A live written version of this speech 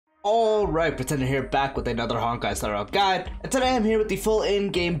Alright, Pretender here, back with another Honkai startup guide, and today I'm here with the full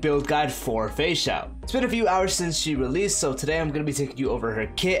in-game build guide for Feixiao. It's been a few hours since she released, so today I'm going to be taking you over her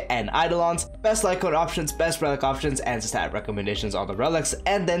kit and eidolons, best lightcone options, best relic options, and stat recommendations on the relics,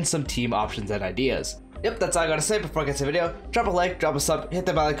 and then some team options and ideas. Yep, that's all I gotta say before I get to the video. Drop a like, drop a sub, hit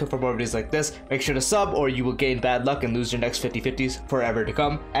the bell icon for more videos like this. Make sure to sub or you will gain bad luck and lose your next 50/50s forever to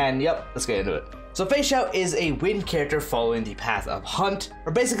come. And yep, let's get into it. So Feixiao is a wind character following the path of Hunt. Her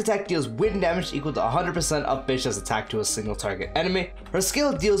basic attack deals wind damage equal to 100% of Feixiao's attack to a single target enemy. Her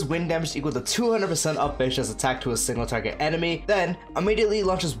skill deals wind damage equal to 200% of Feixiao's attack to a single target enemy, then immediately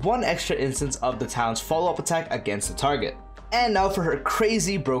launches one extra instance of the talent's follow-up attack against the target. And now for her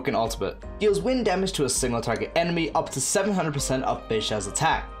crazy broken ultimate. Deals wind damage to a single target enemy up to 700% of Feixiao's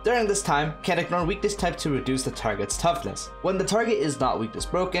attack. During this time, can ignore weakness type to reduce the target's toughness. When the target is not weakness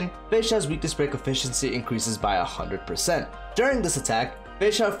broken, Feixiao's weakness break efficiency increases by 100%. During this attack,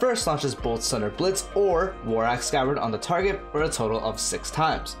 Feixiao first launches Bolt Thunder Blitz or War Axe Skyward on the target for a total of 6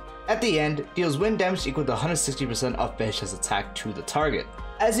 times. At the end, deals wind damage equal to 160% of Feixiao's attack to the target.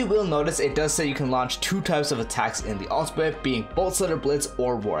 As you will notice, it does say you can launch 2 types of attacks in the ultimate, being Bolt Thunder Blitz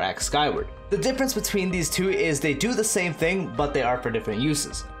or War Axe Skyward. The difference between these two is they do the same thing, but they are for different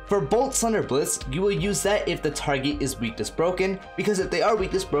uses. For Bolt Thunder Blitz, you will use that if the target is weakness broken, because if they are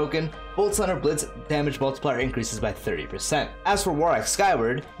weakness broken, Bolt Thunder Blitz damage multiplier increases by 30%. As for War Axe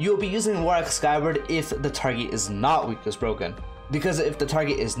Skyward, you will be using War Axe Skyward if the target is not weakness broken. Because if the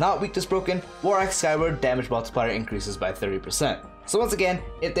target is not weakness broken, War Axe Skyward damage multiplier increases by 30%. So once again,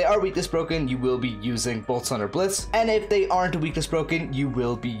 if they are weakness broken, you will be using Bolt Thunder Blitz, and if they aren't weakness broken, you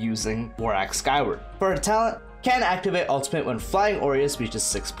will be using War Axe Skyward. For her talent, can activate ultimate when Flying Aureus reaches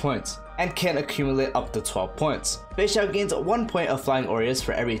 6 points, and can accumulate up to 12 points. Feixiao gains 1 point of Flying Aureus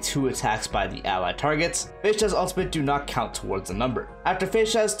for every 2 attacks by the allied targets. Feixiao's ultimate do not count towards the number. After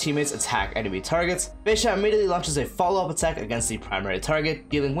Feixiao's teammates attack enemy targets, Feixiao immediately launches a follow-up attack against the primary target,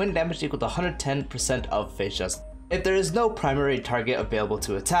 dealing wind damage equal to 110% of Feixiao's. If there is no primary target available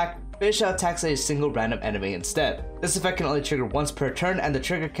to attack, Feixiao attacks a single random enemy instead. This effect can only trigger once per turn, and the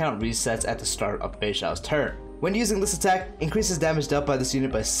trigger count resets at the start of Feixiao's turn. When using this attack, increases damage dealt by this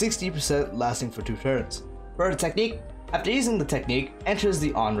unit by 60%, lasting for 2 turns. For her technique, after using the technique, enters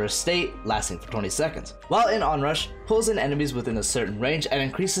the onrush state, lasting for 20 seconds. While in onrush, pulls in enemies within a certain range and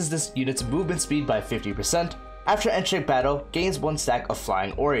increases this unit's movement speed by 50%. After entering battle, gains 1 stack of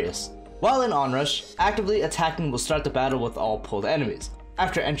Flying Aureus. While in onrush, actively attacking will start the battle with all pulled enemies.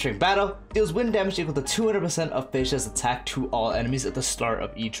 After entering battle, deals wind damage equal to 200% of Feixiao's attack to all enemies at the start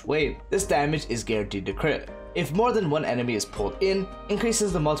of each wave. This damage is guaranteed to crit. If more than 1 enemy is pulled in,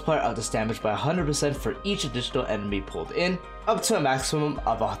 increases the multiplier of this damage by 100% for each additional enemy pulled in, up to a maximum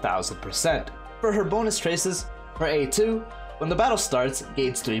of 1000%. For her bonus traces, for A2, when the battle starts,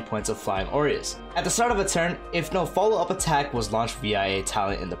 gains 3 points of Flying Aureus. At the start of a turn, if no follow-up attack was launched via a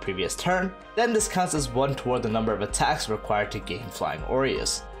talent in the previous turn, then this counts as 1 toward the number of attacks required to gain Flying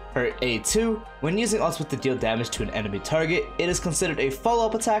Aureus. For A2, when using ultimate to deal damage to an enemy target, it is considered a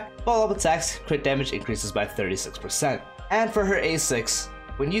follow-up attack. Follow-up attacks, crit damage increases by 36%. And for her A6,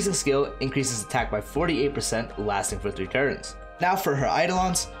 when using skill, increases attack by 48%, lasting for 3 turns. Now for her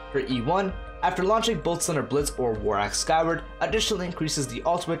eidolons, for E1, after launching Bolt Thunder Blitz or War Axe Skyward, additionally increases the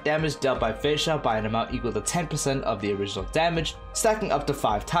ultimate damage dealt by Feixiao by an amount equal to 10% of the original damage, stacking up to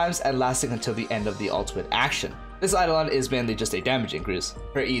 5 times and lasting until the end of the ultimate action. This eidolon is mainly just a damage increase.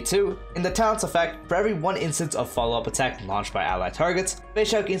 For E2, in the talent's effect, for every 1 instance of follow-up attack launched by allied targets,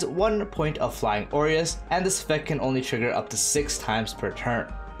 Feixiao gains 1 point of Flying Aureus, and this effect can only trigger up to 6 times per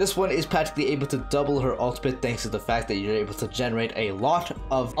turn. This one is practically able to double her ultimate thanks to the fact that you're able to generate a lot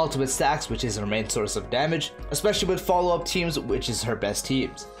of ultimate stacks, which is her main source of damage, especially with follow-up teams, which is her best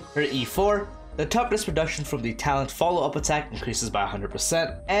teams. For E4, the toughness reduction from the talent follow-up attack increases by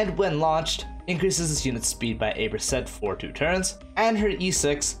 100%, and when launched, increases this unit's speed by 8% for 2 turns. And her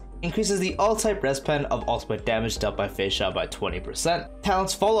E6 increases the all-type res pen of ultimate damage dealt by Feixiao by 20%.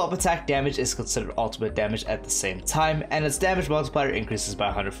 Talent's follow-up attack damage is considered ultimate damage at the same time, and its damage multiplier increases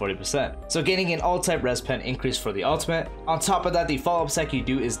by 140%. So gaining an all-type res pen increase for the ultimate. On top of that, the follow-up attack you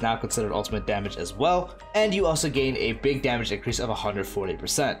do is now considered ultimate damage as well, and you also gain a big damage increase of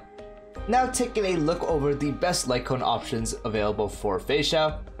 140%. Now taking a look over the best lightcone options available for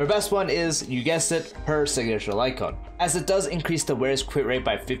Feixiao. Her best one is, you guessed it, her signature lightcone, as it does increase the wearer's crit rate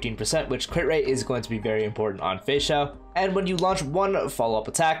by 15%, which crit rate is going to be very important on Feixiao. And when you launch 1 follow-up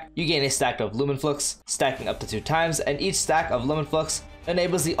attack, you gain a stack of Lumen Flux, stacking up to 2 times, and each stack of Lumen Flux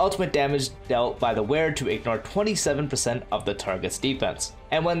enables the ultimate damage dealt by the wearer to ignore 27% of the target's defense.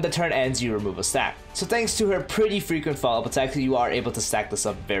 And when the turn ends, you remove a stack. So thanks to her pretty frequent follow-up attacks, you are able to stack this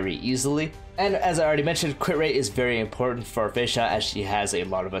up very easily. And as I already mentioned, crit rate is very important for Feixiao as she has a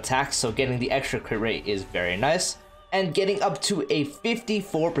lot of attacks, so getting the extra crit rate is very nice. And getting up to a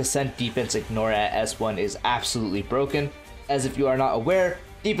 54% defense ignore at S1 is absolutely broken, as if you are not aware,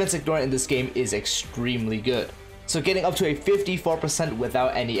 defense ignore in this game is extremely good. So getting up to a 54%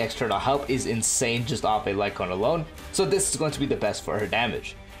 without any external help is insane just off a light cone alone, so this is going to be the best for her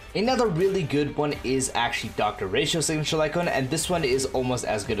damage. Another really good one is actually Dr. Ratio signature light cone, and this one is almost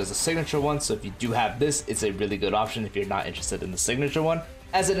as good as the signature one, so if you do have this, it's a really good option if you're not interested in the signature one,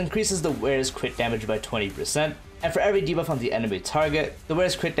 as it increases the wearer's crit damage by 20%. And for every debuff on the enemy target, the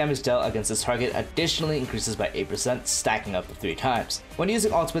wearer's crit damage dealt against this target additionally increases by 8%, stacking up to 3 times. When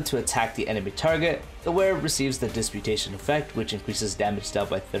using ultimate to attack the enemy target, the wearer receives the disputation effect, which increases damage dealt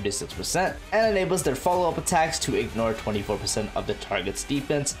by 36%, and enables their follow-up attacks to ignore 24% of the target's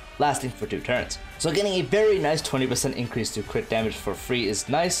defense, lasting for 2 turns. So getting a very nice 20% increase to crit damage for free is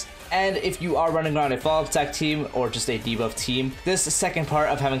nice, and if you are running around a follow-up attack team or just a debuff team, this second part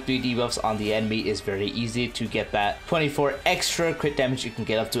of having 3 debuffs on the enemy is very easy to get that 24 extra crit damage you can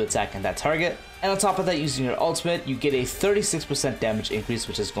get up to attacking that target. And on top of that, using your ultimate, you get a 36% damage increase,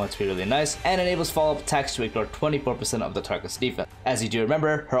 which is going to be really nice, and enables follow-up attacks to ignore 24% of the target's defense. As you do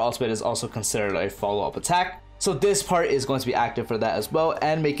remember, her ultimate is also considered a follow-up attack, so this part is going to be active for that as well,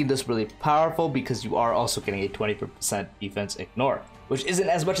 and making this really powerful because you are also getting a 20% defense ignore, which isn't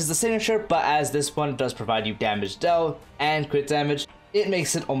as much as the signature, but as this one does provide you damage dealt and crit damage, it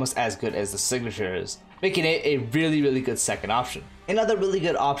makes it almost as good as the signature is, making it a really good second option. Another really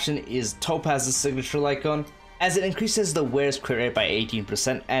good option is Topaz's signature light cone, as it increases the wearer's crit rate by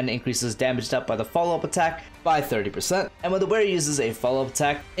 18% and increases damage dealt by the follow-up attack by 30%. And when the wearer uses a follow-up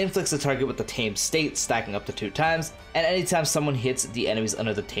attack, inflicts the target with the tamed state, stacking up to 2 times, and anytime someone hits the enemies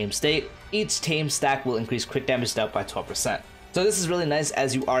under the tamed state, each tamed stack will increase crit damage dealt by 12%. So this is really nice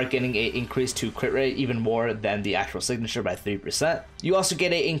as you are getting an increase to crit rate even more than the actual signature by 3%. You also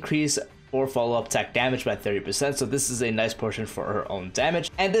get an increase or follow-up attack damage by 30%, so this is a nice portion for her own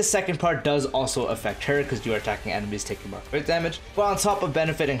damage. And this second part does also affect her because you are attacking enemies taking more crit damage. But on top of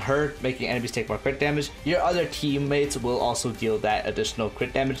benefiting her, making enemies take more crit damage, your other teammates will also deal that additional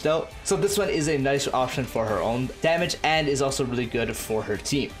crit damage dealt. So this one is a nice option for her own damage and is also really good for her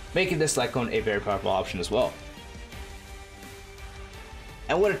team, making this light cone a very powerful option as well.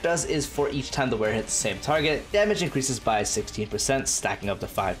 And what it does is for each time the wearer hits the same target, damage increases by 16%, stacking up to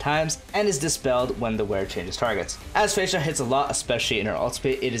 5 times, and is dispelled when the wearer changes targets. As Feixiao hits a lot, especially in her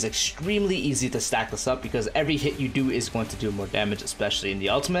ultimate, it is extremely easy to stack this up because every hit you do is going to do more damage, especially in the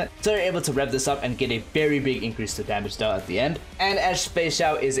ultimate. So you're able to rev this up and get a very big increase to damage dealt at the end. And as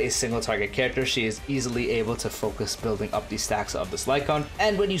Feixiao is a single target character, she is easily able to focus building up these stacks of this light cone.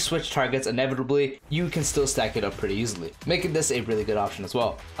 And when you switch targets, inevitably, you can still stack it up pretty easily, making this a really good option as well.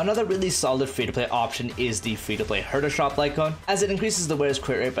 Another really solid free-to-play option is the free-to-play Herder Shop light cone, as it increases the wearer's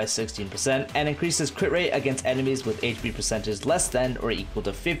crit rate by 16% and increases crit rate against enemies with HP percentage less than or equal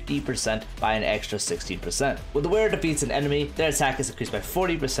to 50% by an extra 16%. When the wearer defeats an enemy, their attack is increased by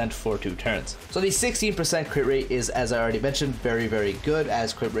 40% for 2 turns. So the 16% crit rate is, as I already mentioned, very good,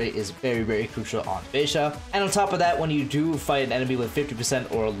 as crit rate is very crucial on Feixiao. And on top of that, when you do fight an enemy with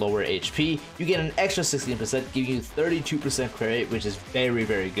 50% or lower HP, you get an extra 16%, giving you 32% crit rate, which is very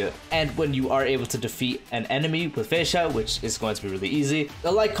good. And when you are able to defeat an enemy with Feixiao, which is going to be really easy,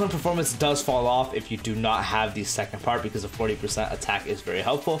 the light cone performance does fall off if you do not have the second part because the 40% attack is very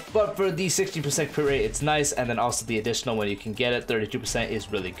helpful. But for the 16% crit rate, it's nice, and then also the additional when you can get it, 32%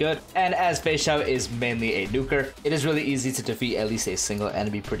 is really good. And as Feixiao is mainly a nuker, it is really easy to defeat at least a single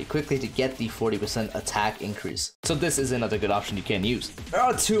enemy pretty quickly to get the 40% attack increase. So this is another good option you can use. There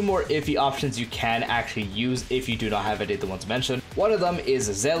are 2 more iffy options you can actually use if you do not have any of the ones mentioned. One of them is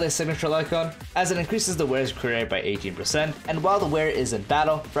Zele's signature light cone, as it increases the wearer's crit rate by 18%, and while the wearer is in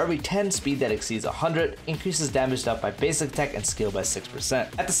battle, for every 10 speed that exceeds 100, increases damage dealt by basic attack and skill by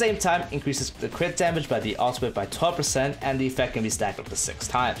 6%. At the same time, increases the crit damage by the ultimate by 12%, and the effect can be stacked up to 6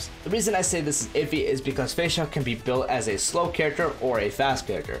 times. The reason I say this is iffy is because Feixiao can be built as a slow character or a fast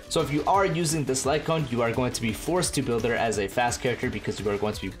character. So if you are using this light cone, you are going to be forced to build her as a fast character because you are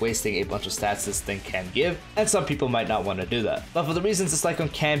going to be wasting a bunch of stats this thing can give, and some people might not want to do that. But for the reason reasons this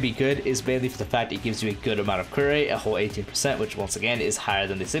lightcone can be good is mainly for the fact it gives you a good amount of crit rate, a whole 18%, which once again is higher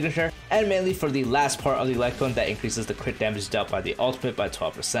than the signature, and mainly for the last part of the lightcone that increases the crit damage dealt by the ultimate by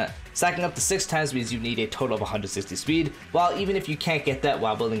 12%. Stacking up to 6 times means you need a total of 160 speed, while even if you can't get that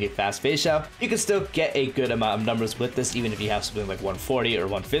while building a fast Feixiao, you can still get a good amount of numbers with this even if you have something like 140 or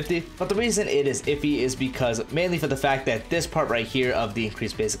 150. But the reason it is iffy is because mainly for the fact that this part right here of the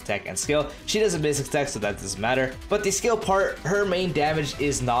increased basic attack and skill, she does a basic attack so that doesn't matter, but the skill part, her main damage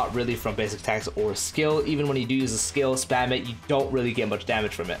is not really from basic attacks or skill. Even when you do use a skill, spam it, you don't really get much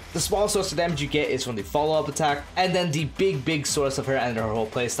damage from it. The small source of damage you get is from the follow-up attack, and then the big source of her and her whole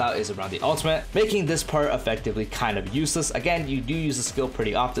playstyle is around the ultimate, making this part effectively kind of useless. Again, you do use the skill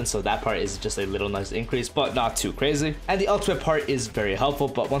pretty often, so that part is just a little nice increase, but not too crazy. And the ultimate part is very helpful,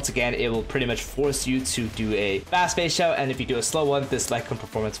 but once again, it will pretty much force you to do a fast Feixiao, and if you do a slow one, this lightcone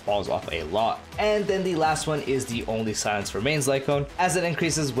performance falls off a lot. And then the last one is the only silence remains lightcone, as it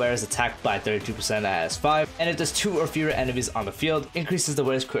increases Wearer's attack by 32% at S5, and if there's 2 or fewer enemies on the field, increases the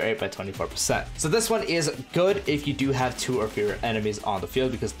Wearer's crit rate by 24%. So this one is good if you do have 2 or fewer enemies on the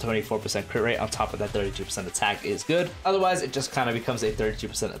field, because 24% crit rate on top of that 32% attack is good. Otherwise, it just kind of becomes a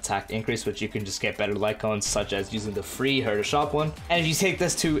 32% attack increase, which you can just get better lightcones, such as using the free her to shop one. And if you take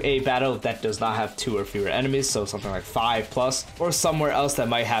this to a battle that does not have 2 or fewer enemies, so something like 5+, or somewhere else that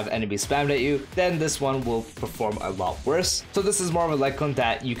might have enemies spammed at you, then this one will perform a lot worse. So this is more of a lightcone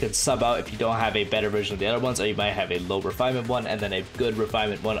that you can sub out if you don't have a better version of the other ones, or you might have a low refinement one and then a good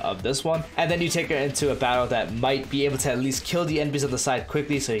refinement one of this one, and then you take her into a battle that might be able to at least kill the enemies on the side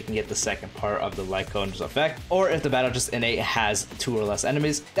quickly so you can get the second part of the lightcone's effect. Or if the battle just innate has 2 or less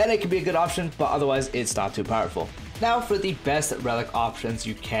enemies, then it can be a good option, but otherwise it's not too powerful. Now for the best relic options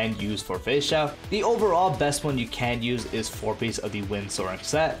you can use for Feixiao. The overall best one you can use is 4-piece of the Wind Soaring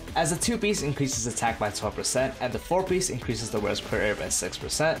set, as the 2-piece increases attack by 12% and the 4-piece increases the wearer's crit rate by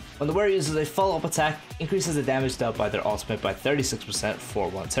 6%. When the wearer uses a follow-up attack, increases the damage dealt by their ultimate by 36% for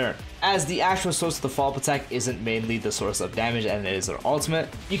 1 turn. As the actual source of the follow-up attack isn't mainly the source of damage and it is their ultimate,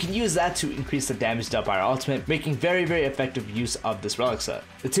 you can use that to increase the damage dealt by our ultimate, making very effective use of this relic set.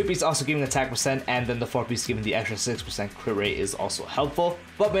 The 2-piece also giving attack percent, and then the 4-piece giving the extra 6% crit rate is also helpful,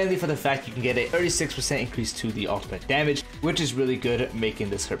 but mainly for the fact you can get a 36% increase to the ultimate damage, which is really good, making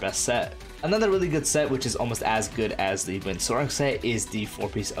this her best set. Another really good set, which is almost as good as the Wind Soaring set, is the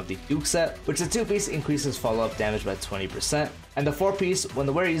 4-piece of the Duke set, which the 2-piece increases follow-up damage by 20%, and the 4-piece, when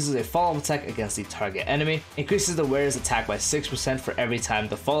the wearer uses a follow-up attack against the target enemy, increases the wearer's attack by 6% for every time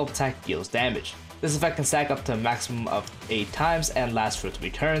the follow-up attack deals damage. This effect can stack up to a maximum of 8 times and last for 3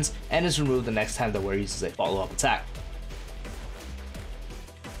 turns, and is removed the next time the wearer uses a follow-up attack.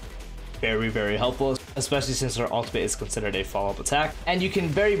 Very helpful, especially since her ultimate is considered a follow-up attack, and you can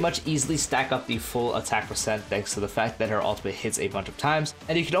very much easily stack up the full attack percent thanks to the fact that her ultimate hits a bunch of times,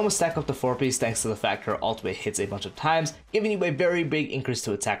 and you can almost stack up the 4-piece thanks to the fact her ultimate hits a bunch of times, giving you a very big increase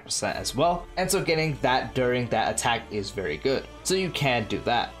to attack percent as well, and so getting that during that attack is very good. So you can do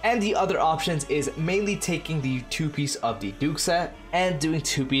that. And the other options is mainly taking the 2-piece of the Duke set and doing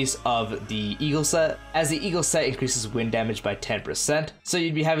 2-piece of the Eagle set, as the Eagle set increases wind damage by 10%, so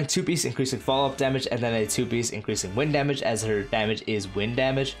you'd be having 2-piece increasing follow-up damage and then a 2-piece increasing wind damage, as her damage is wind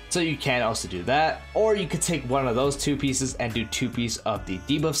damage, so you can also do that. Or you could take one of those 2 pieces and do 2-piece of the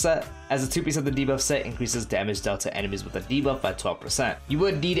debuff set, as the 2-piece of the debuff set increases damage dealt to enemies with a debuff by 12%. You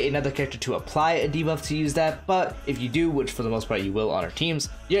would need another character to apply a debuff to use that, but if you do, which for the most part you will on our teams,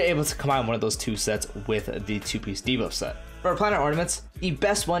 you're able to combine one of those 2 sets with the 2-piece debuff set. For our planet ornaments, the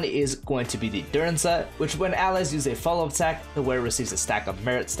best one is going to be the Durin set, which when allies use a follow-up attack, the wearer receives a stack of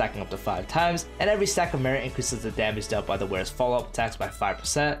merit stacking up to 5 times, and every stack of merit increases the damage dealt by the wearer's follow-up attacks by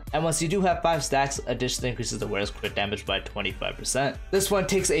 5%, and once you do have 5 stacks, additionally increases the wearer's crit damage by 25%. This one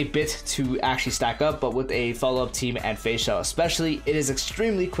takes a bit to actually stack up, but with a follow-up team and Feixiao especially, it is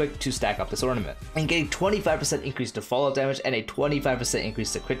extremely quick to stack up this ornament. And getting 25% increase to follow-up damage and a 25%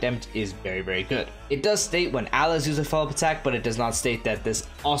 increase to crit damage is very good. It does state when allies use a follow-up attack, but it does not state that this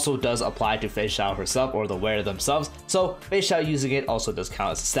also does apply to Feixiao herself or the wearer themselves, so Feixiao using it also does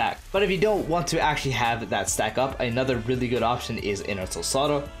count as a stack. But if you don't want to actually have that stack up, another really good option is Inertial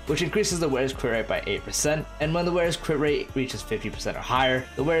Sorrow, which increases the wearer's crit rate by 8%, and when the wearer's crit rate reaches 50% or higher,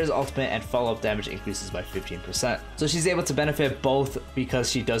 the wearer's ultimate and follow-up damage increases by 15%. So she's able to benefit both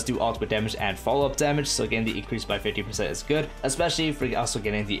because she does do ultimate damage and follow-up damage, so again the increase by 50% is good, especially for also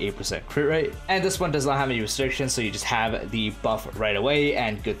getting the 8% crit rate. And this one does not have any restrictions, so you just have on the buff right away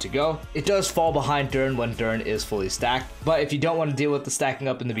and good to go. It does fall behind Durn when Durn is fully stacked, but if you don't want to deal with the stacking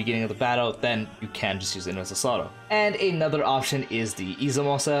up in the beginning of the battle, then you can just use Invis Assault. And another option is the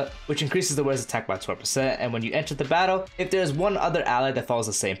eidolons set, which increases the wearer's attack by 12%, and when you enter the battle, if there's one other ally that follows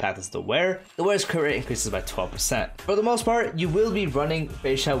the same path as the wearer's crit rate increases by 12%. For the most part, you will be running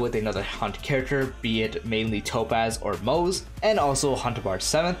Feixiao with another hunt character, be it mainly Topaz or Mose, and also Hunter Bard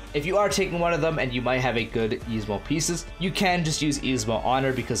 7th. If you are taking one of them and you might have a good Easmo pieces, you can just use Easmo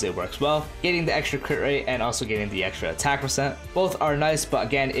Honor because it works well, getting the extra crit rate and also getting the extra attack percent. Both are nice, but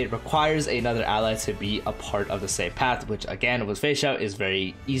again, it requires another ally to be a part of the same path, which again with Feixiao is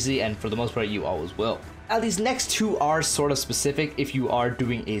very easy, and for the most part you always will. Now these next two are sort of specific if you are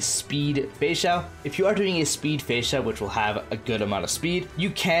doing a speed Feixiao. If you are doing a speed Feixiao, which will have a good amount of speed, you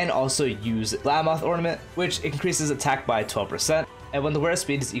can also use Glamoth Ornament, which increases attack by 12%. And when the wearer's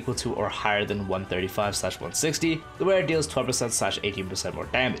speed is equal to or higher than 135/160, the wearer deals 12%/18% more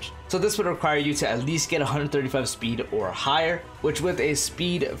damage. So this would require you to at least get 135 speed or higher, which with a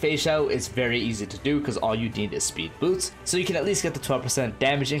speed Feixiao is very easy to do because all you need is speed boots. So you can at least get the 12%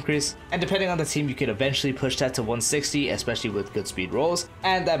 damage increase, and depending on the team you can eventually push that to 160, especially with good speed rolls,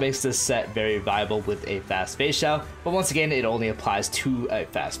 and that makes this set very viable with a fast Feixiao, but once again it only applies to a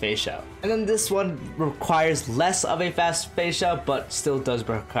fast Feixiao. And then this one requires less of a fast Feixiao, but still does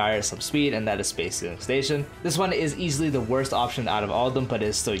require some speed, and that is Space Ceiling Station. This one is easily the worst option out of all of them, but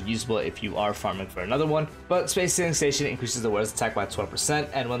is still usable if you are farming for another one. But Space Ceiling Station increases the wearer's attack by 12%,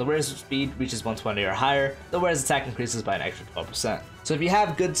 and when the wearer's speed reaches 120 or higher, the wearer's attack increases by an extra 12%. So if you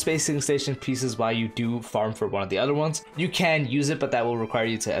have good Space Ceiling Station pieces while you do farm for one of the other ones, you can use it, but that will require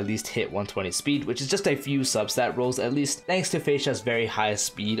you to at least hit 120 speed, which is just a few substat rolls at least, thanks to Feixiao's very high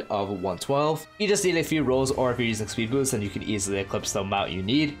speed of 112. You just need a few rolls, or if you're using speed boosts, then you can easily eclipse the amount you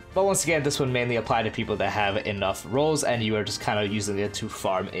need. But once again, this one mainly applies to people that have enough rolls and you are just kind of using it to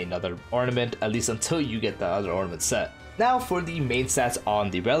farm another ornament, at least until you get the other ornament set. Now for the main stats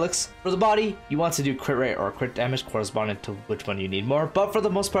on the relics. For the body, you want to do crit rate or crit damage corresponding to which one you need more, but for the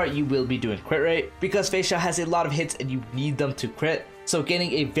most part you will be doing crit rate because Feixiao has a lot of hits and you need them to crit. So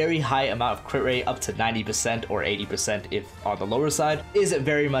getting a very high amount of crit rate up to 90% or 80% if on the lower side is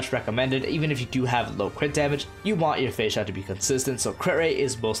very much recommended. Even if you do have low crit damage, you want your Feixiao to be consistent, so crit rate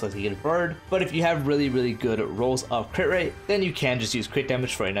is most likely preferred. But if you have really good rolls of crit rate, then you can just use crit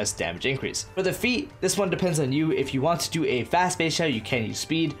damage for a nice damage increase. For the feat, this one depends on you. If you want to do a fast Feixiao, you can use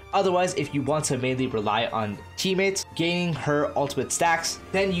speed. Otherwise, if you want to mainly rely on teammates gaining her ultimate stacks,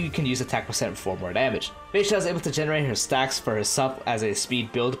 then you can use attack percent for more damage. Feixiao is able to generate her stacks for herself as a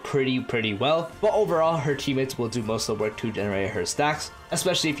speed build pretty well, but overall her teammates will do most of the work to generate her stacks,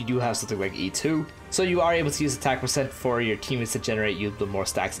 especially if you do have something like E2. So you are able to use attack percent for your teammates to generate you the more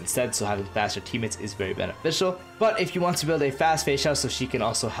stacks instead, so having faster teammates is very beneficial. But if you want to build a fast Feixiao so she can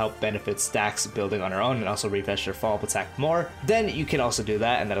also help benefit stacks building on her own and also refresh her follow-up attack more, then you can also do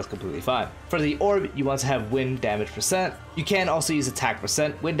that, and that is completely fine. For the orb, you want to have wind damage percent. You can also use attack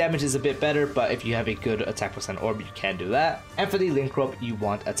percent. Wind damage is a bit better, but if you have a good attack percent orb, you can do that. And for the link rope, you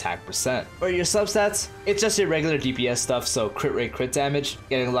want attack percent. For your substats, it's just your regular DPS stuff, so crit rate, crit damage.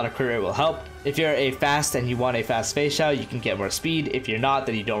 Getting a lot of crit rate will help. If you're a fast and you want a fast Feixiao, you can get more speed. If you're not,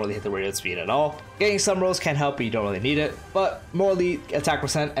 then you don't really have to worry about speed at all. Getting some rolls can help, but you don't really need it. But morally, attack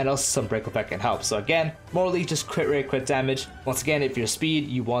percent and also some break effect can help. So again, morally, just crit rate, crit damage. Once again, if you're speed,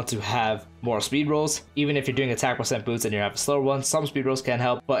 you want to have more speed rolls. Even if you're doing attack percent boots and you have a slower one, some speed rolls can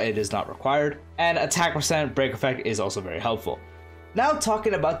help, but it is not required. And attack percent, break effect is also very helpful. Now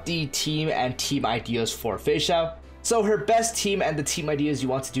talking about the team and team ideas for Feixiao. So her best team and the team ideas you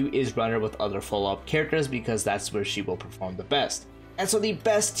want to do is run her with other follow-up characters because that's where she will perform the best. And so the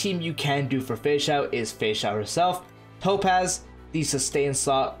best team you can do for Feixiao is Feixiao herself, Topaz, the sustain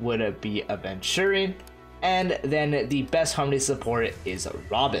slot would be Aventurine, and then the best harmony support is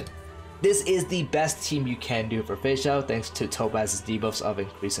Robin. This is the best team you can do for Feixiao thanks to Topaz's debuffs of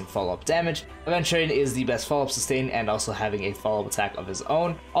increasing follow-up damage. Aventurine is the best follow-up sustain and also having a follow-up attack of his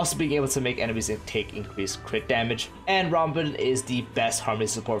own, also being able to make enemies take increased crit damage. And Robin is the best harmony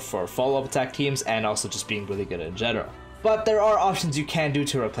support for follow-up attack teams and also just being really good in general. But there are options you can do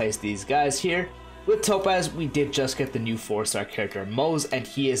to replace these guys here. With Topaz, we did just get the new 4-star character Mose, and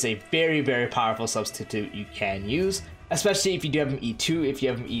he is a very powerful substitute you can use. Especially if you do have him E2. If you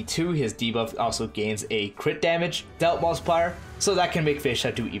have him E2, his debuff also gains a crit damage dealt multiplier, so that can make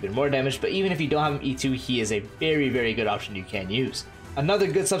Feixiao do even more damage. But even if you don't have him E2, he is a very good option you can use. Another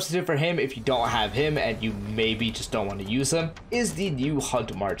good substitute for him, if you don't have him and you maybe just don't want to use him, is the new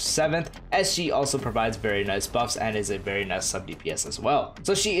Hunt March 7th, as she also provides very nice buffs and is a very nice sub DPS as well.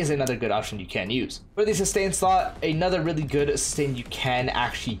 So she is another good option you can use. For the sustain slot, another really good sustain you can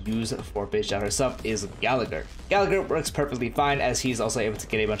actually use for Feixiao herself is Gallagher. Gallagher works perfectly fine, as he's also able to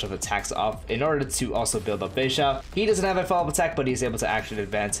get a bunch of attacks off in order to also build up Feixiao. He doesn't have a follow-up attack, but he's able to actually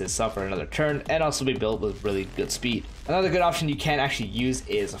advance himself for another turn and also be built with really good speed. Another good option you can actually use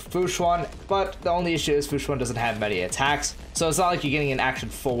is Feixiao, but the only issue is Feixiao doesn't have many attacks, so it's not like you're getting an action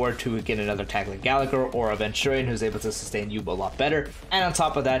forward to get another attack like Gallagher or Aventurine, who's able to sustain you a lot better, and on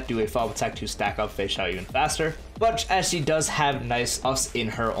top of that do a follow-up attack to stack up Feixiao even faster. But as she does have nice buffs in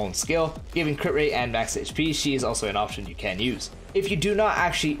her own skill, giving crit rate and max HP, she is also an option you can use. If you do not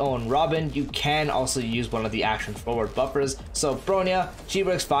actually own Robin, you can also use one of the action forward buffers. So Bronya, she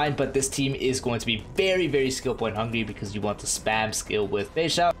works fine, but this team is going to be very skill point hungry because you want to spam skill with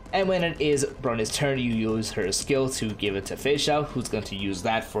Feixiao. And when it is Bronya's turn, you use her skill to give it to Feixiao, who's going to use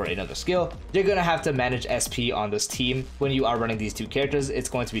that for another skill. You're going to have to manage SP on this team when you are running these two characters. It's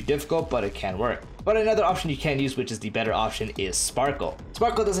going to be difficult, but it can work. But another option you can use, which is the better option, is Sparkle.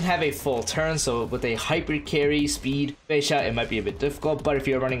 Sparkle doesn't have a full turn, so with a hyper carry speed Feixiao, it might be a bit difficult, but if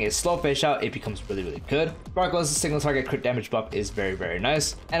you're running a slow Feixiao, it becomes really good. Sparkle as a single target crit damage buff is very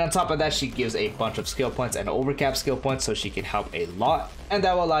nice, and on top of that, she gives a bunch of skill points and overcap skill points, so she can help a lot, and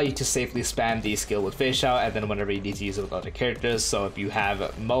that will allow you to safely spam the skill with Feixiao, and then whenever you need to use it with other characters. So if you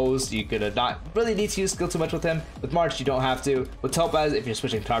have Mo's, you're gonna not really need to use skill too much with him. With March, you don't have to. With Topaz, if you're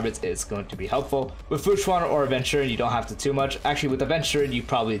switching targets, it's going to be helpful. With Feixiao or Aventurine, you don't have to too much. Actually, with Aventurine, you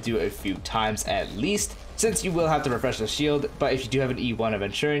probably do a few times at least, since you will have to refresh the shield. But if you do have an E1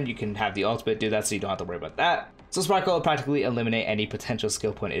 Aventurine, you can have the ultimate do that, so you don't have to worry about that. So Sparkle will practically eliminate any potential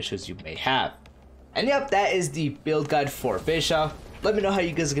skill point issues you may have. And yep, that is the build guide for Feixiao. Let me know how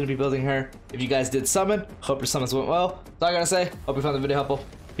you guys are going to be building her. If you guys did summon, hope your summons went well. That's all I gotta say. Hope you found the video helpful.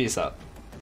 Peace out.